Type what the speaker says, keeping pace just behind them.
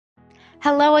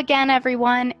Hello again,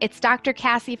 everyone. It's Dr.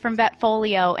 Cassie from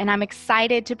Vetfolio, and I'm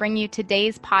excited to bring you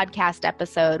today's podcast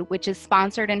episode, which is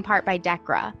sponsored in part by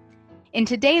DECRA. In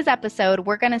today's episode,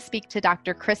 we're going to speak to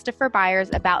Dr. Christopher Byers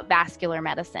about vascular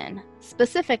medicine,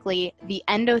 specifically the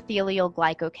endothelial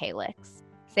glycocalyx.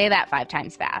 Say that 5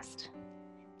 times fast.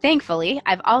 Thankfully,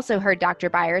 I've also heard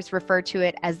Dr. Byers refer to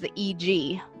it as the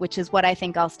EG, which is what I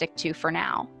think I'll stick to for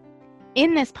now.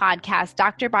 In this podcast,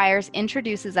 Dr. Byers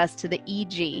introduces us to the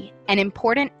EG, an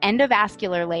important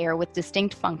endovascular layer with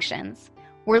distinct functions.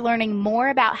 We're learning more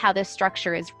about how this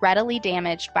structure is readily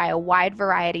damaged by a wide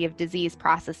variety of disease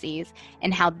processes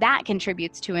and how that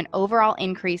contributes to an overall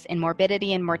increase in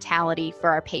morbidity and mortality for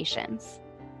our patients.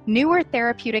 Newer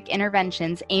therapeutic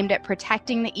interventions aimed at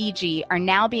protecting the EG are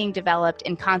now being developed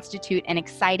and constitute an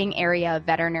exciting area of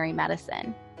veterinary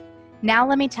medicine. Now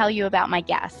let me tell you about my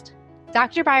guest.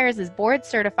 Dr. Byers is board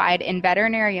certified in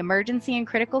veterinary emergency and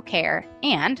critical care,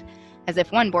 and, as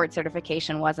if one board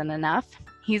certification wasn't enough,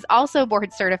 he's also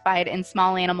board certified in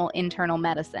small animal internal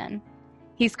medicine.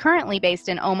 He's currently based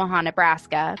in Omaha,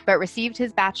 Nebraska, but received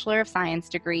his Bachelor of Science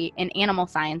degree in Animal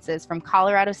Sciences from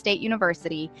Colorado State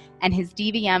University and his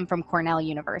DVM from Cornell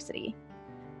University.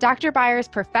 Dr. Byers'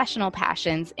 professional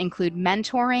passions include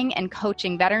mentoring and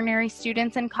coaching veterinary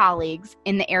students and colleagues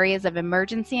in the areas of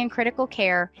emergency and critical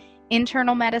care,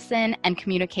 internal medicine, and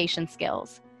communication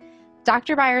skills.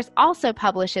 Dr. Byers also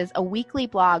publishes a weekly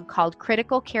blog called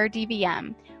Critical Care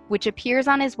DVM, which appears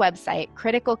on his website,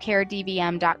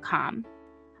 criticalcaredvm.com.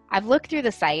 I've looked through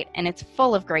the site, and it's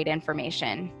full of great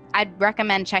information. I'd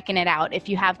recommend checking it out if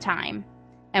you have time.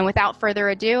 And without further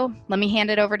ado, let me hand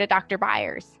it over to Dr.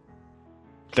 Byers.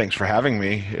 Thanks for having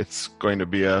me. It's going to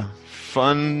be a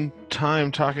fun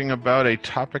time talking about a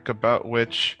topic about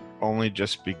which only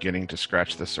just beginning to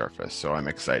scratch the surface, so I'm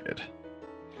excited.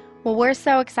 Well, we're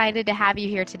so excited to have you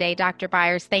here today, Dr.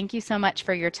 Byers. Thank you so much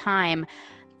for your time.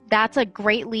 That's a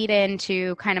great lead-in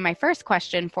to kind of my first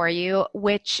question for you,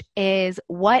 which is,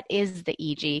 what is the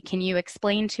EG? Can you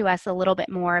explain to us a little bit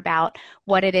more about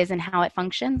what it is and how it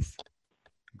functions?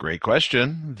 Great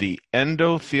question. The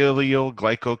endothelial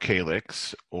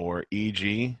glycocalyx, or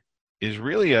EG, is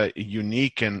really a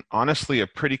unique and honestly a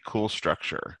pretty cool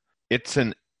structure. It's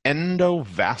an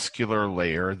endovascular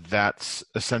layer that's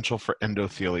essential for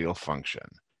endothelial function.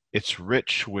 It's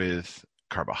rich with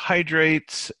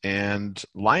carbohydrates and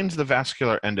lines the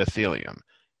vascular endothelium.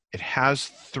 It has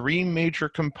 3 major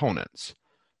components: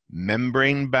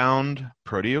 membrane-bound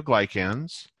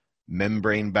proteoglycans,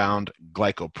 membrane-bound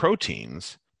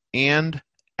glycoproteins, and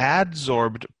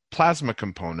adsorbed plasma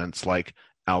components like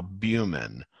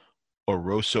albumin,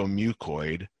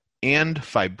 orosomucoid, and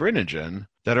fibrinogen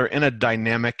that are in a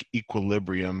dynamic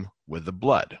equilibrium with the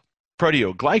blood.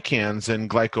 Proteoglycans and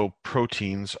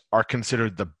glycoproteins are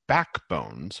considered the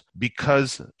backbones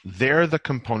because they're the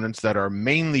components that are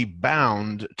mainly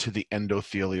bound to the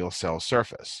endothelial cell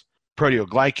surface.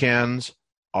 Proteoglycans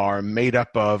are made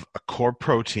up of a core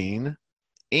protein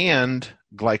and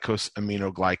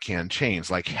glycosaminoglycan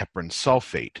chains like heparan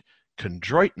sulfate,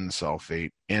 chondroitin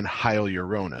sulfate, and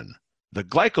hyaluronan. The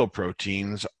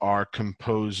glycoproteins are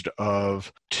composed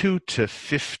of 2 to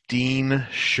 15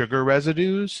 sugar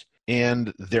residues,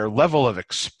 and their level of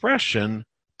expression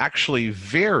actually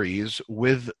varies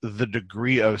with the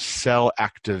degree of cell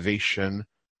activation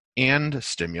and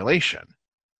stimulation.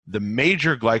 The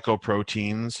major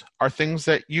glycoproteins are things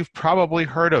that you've probably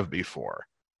heard of before: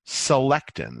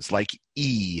 selectins like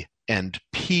E and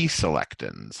P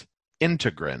selectins,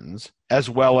 integrins, as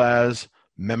well as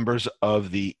members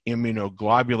of the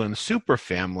immunoglobulin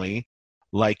superfamily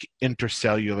like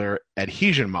intercellular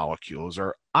adhesion molecules,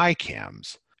 or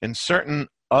ICAMs, and certain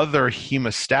other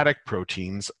hemostatic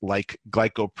proteins like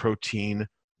glycoprotein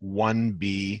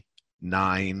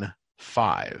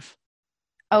 1b95.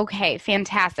 Okay,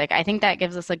 fantastic. I think that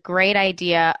gives us a great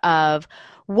idea of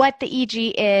what the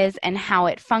EG is and how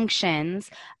it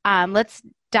functions. Let's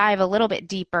dive a little bit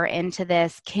deeper into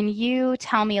this. Can you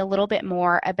tell me a little bit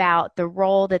more about the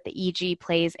role that the EG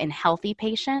plays in healthy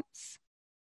patients?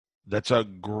 That's a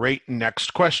great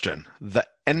next question. The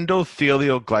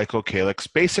endothelial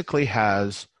glycocalyx basically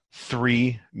has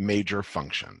 3 major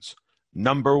functions.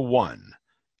 Number 1,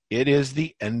 it is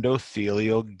the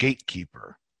endothelial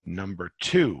gatekeeper. Number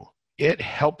 2, it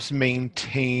helps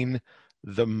maintain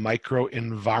the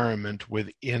microenvironment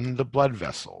within the blood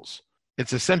vessels.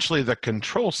 It's essentially the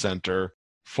control center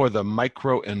for the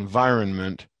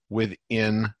microenvironment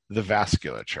within the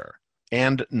vasculature.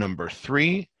 And number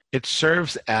 3, it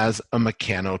serves as a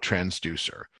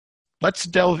mechanotransducer. Let's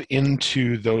delve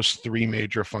into those 3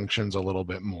 major functions a little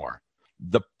bit more.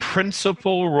 The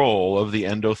principal role of the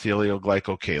endothelial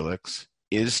glycocalyx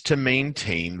is to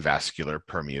maintain vascular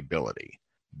permeability.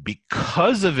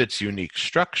 Because of its unique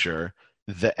structure,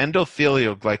 the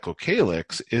endothelial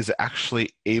glycocalyx is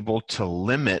actually able to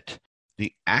limit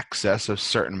the access of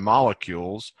certain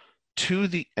molecules to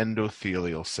the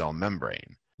endothelial cell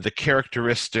membrane. The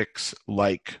characteristics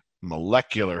like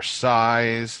molecular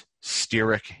size,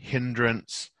 steric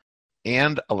hindrance,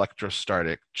 and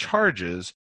electrostatic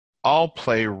charges all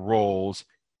play roles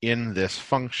in this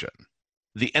function.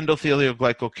 The endothelial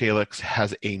glycocalyx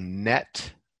has a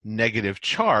net negative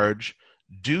charge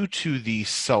due to the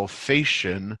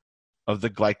sulfation of the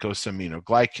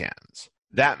glycosaminoglycans.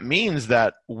 That means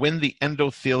that when the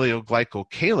endothelial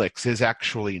glycocalyx is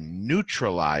actually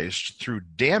neutralized through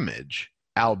damage,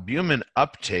 albumin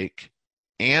uptake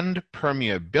and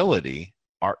permeability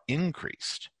are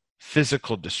increased.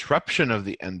 Physical disruption of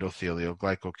the endothelial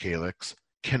glycocalyx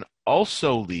can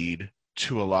also lead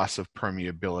to a loss of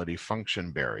permeability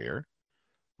function barrier,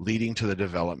 leading to the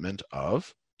development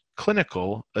of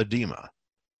clinical edema.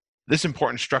 This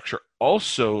important structure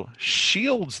also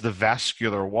shields the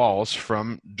vascular walls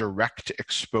from direct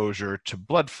exposure to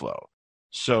blood flow.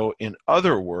 So, in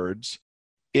other words,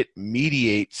 it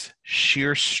mediates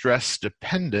shear stress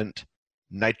dependent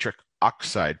nitric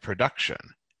oxide production.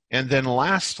 And then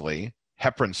lastly,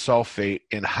 heparan sulfate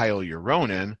and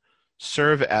hyaluronan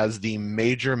serve as the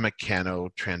major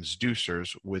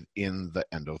mechanotransducers within the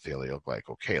endothelial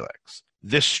glycocalyx.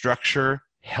 This structure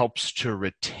helps to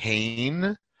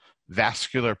retain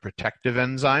vascular protective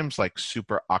enzymes like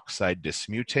superoxide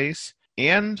dismutase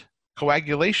and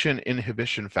coagulation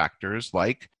inhibition factors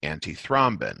like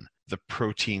antithrombin, the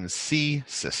protein C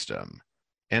system,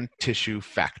 and tissue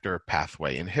factor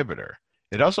pathway inhibitor.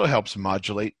 It also helps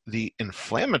modulate the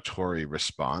inflammatory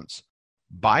response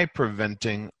by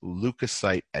preventing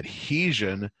leukocyte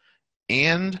adhesion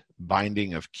and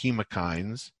binding of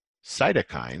chemokines,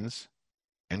 cytokines,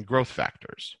 and growth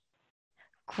factors.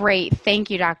 Great. Thank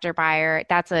you, Dr. Beyer.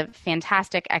 That's a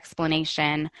fantastic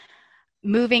explanation.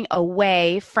 Moving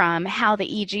away from how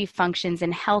the EG functions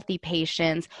in healthy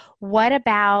patients, what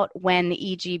about when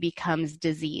the EG becomes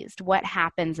diseased? What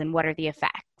happens and what are the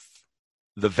effects?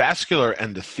 The vascular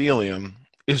endothelium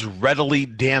is readily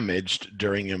damaged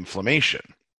during inflammation.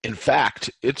 In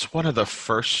fact, it's one of the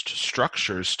first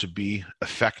structures to be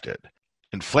affected.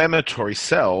 Inflammatory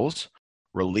cells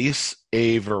release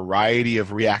a variety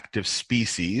of reactive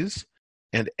species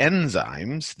and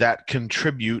enzymes that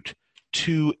contribute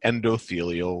to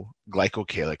endothelial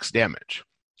glycocalyx damage.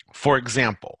 For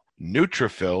example,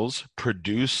 neutrophils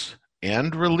produce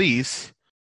and release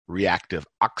reactive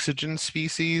oxygen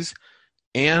species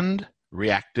and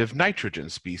reactive nitrogen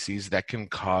species that can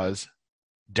cause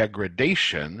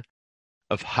degradation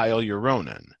of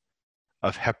hyaluronan,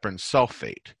 of heparan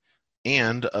sulfate,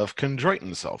 and of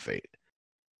chondroitin sulfate.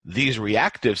 These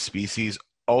reactive species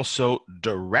also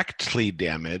directly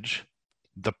damage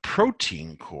the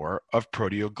protein core of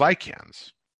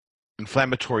proteoglycans.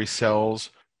 Inflammatory cells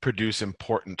produce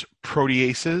important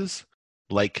proteases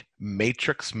like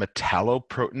matrix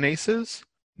metalloproteinases,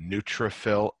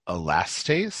 neutrophil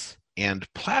elastase, and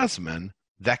plasmin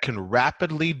that can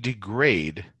rapidly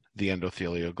degrade the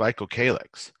endothelial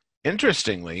glycocalyx.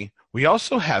 Interestingly, we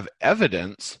also have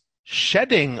evidence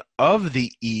shedding of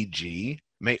the EG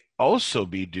may also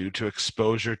be due to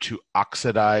exposure to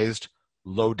oxidized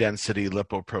low-density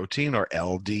lipoprotein, or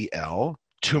LDL,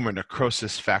 tumor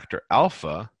necrosis factor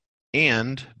alpha,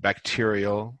 and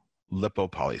bacterial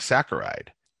lipopolysaccharide.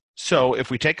 So if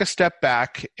we take a step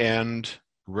back and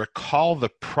recall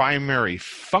the primary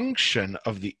function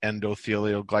of the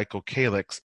endothelial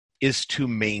glycocalyx is to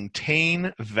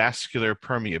maintain vascular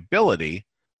permeability,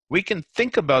 we can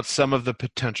think about some of the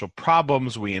potential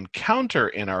problems we encounter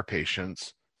in our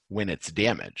patients when it's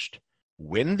damaged.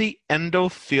 When the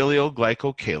endothelial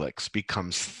glycocalyx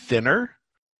becomes thinner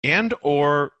and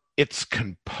or its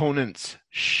components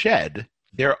shed,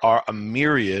 there are a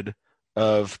myriad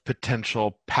of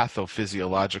potential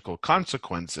pathophysiological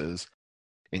consequences,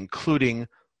 including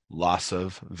loss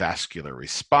of vascular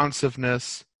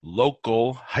responsiveness,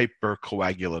 local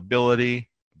hypercoagulability,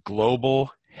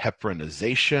 global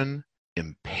heparinization,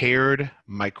 impaired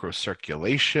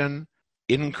microcirculation,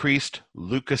 increased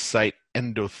leukocyte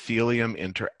endothelium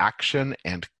interaction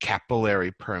and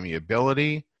capillary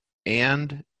permeability,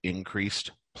 and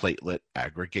increased platelet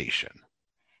aggregation.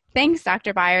 Thanks,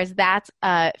 Dr. Byers. That's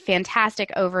a fantastic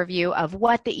overview of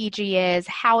what the EG is,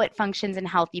 how it functions in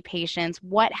healthy patients,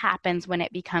 what happens when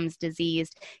it becomes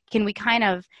diseased. Can we kind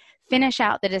of finish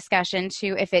out the discussion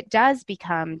to, if it does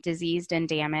become diseased and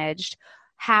damaged,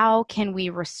 how can we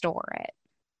restore it?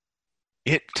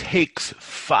 It takes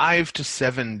 5 to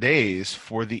 7 days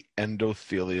for the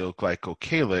endothelial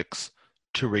glycocalyx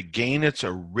to regain its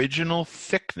original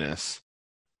thickness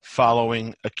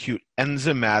following acute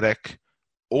enzymatic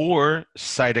or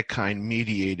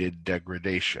cytokine-mediated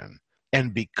degradation.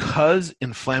 And because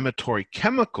inflammatory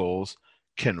chemicals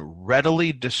can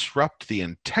readily disrupt the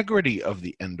integrity of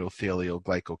the endothelial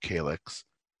glycocalyx,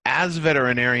 as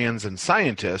veterinarians and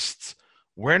scientists,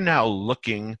 we're now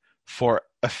looking for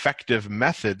effective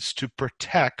methods to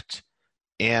protect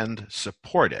and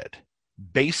support it.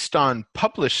 Based on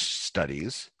published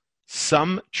studies,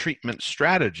 some treatment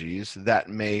strategies that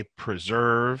may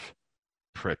preserve,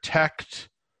 protect,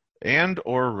 and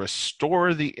or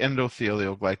restore the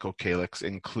endothelial glycocalyx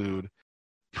include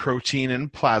protein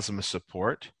and plasma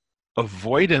support,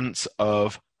 avoidance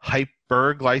of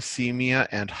hyperglycemia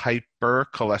and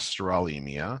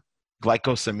hypercholesterolemia,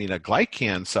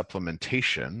 glycosaminoglycan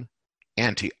supplementation,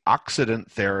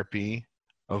 antioxidant therapy,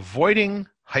 avoiding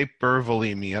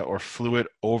hypervolemia or fluid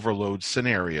overload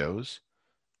scenarios,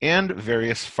 and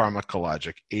various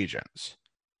pharmacologic agents.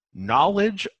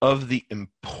 Knowledge of the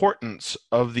importance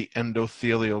of the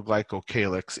endothelial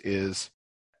glycocalyx is,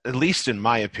 at least in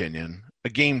my opinion, a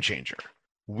game changer.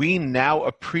 We now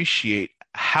appreciate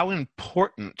how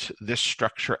important this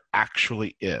structure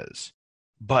actually is.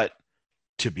 But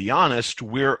to be honest,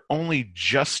 we're only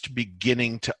just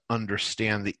beginning to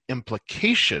understand the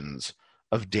implications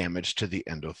of damage to the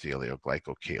endothelial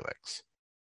glycocalyx.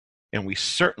 And we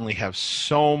certainly have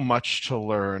so much to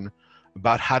learn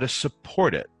about how to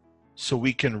support it so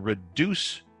we can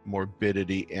reduce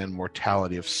morbidity and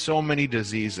mortality of so many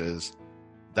diseases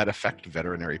that affect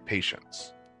veterinary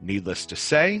patients. Needless to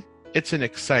say, it's an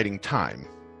exciting time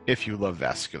if you love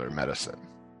vascular medicine.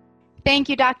 Thank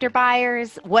you, Dr.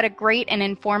 Byers. What a great and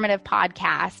informative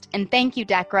podcast. And thank you,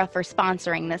 DECRA, for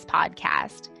sponsoring this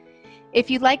podcast. If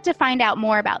you'd like to find out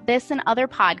more about this and other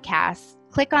podcasts,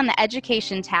 click on the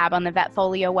Education tab on the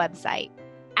Vetfolio website.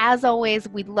 As always,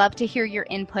 we'd love to hear your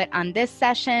input on this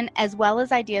session, as well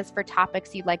as ideas for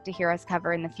topics you'd like to hear us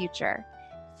cover in the future.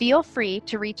 Feel free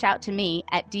to reach out to me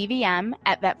at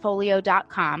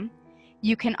dvm@vetfolio.com.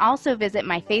 You can also visit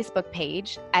my Facebook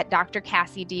page at Dr.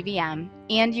 Cassie DVM,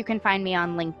 and you can find me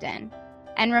on LinkedIn.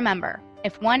 And remember,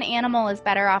 if one animal is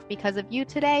better off because of you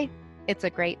today, it's a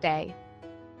great day.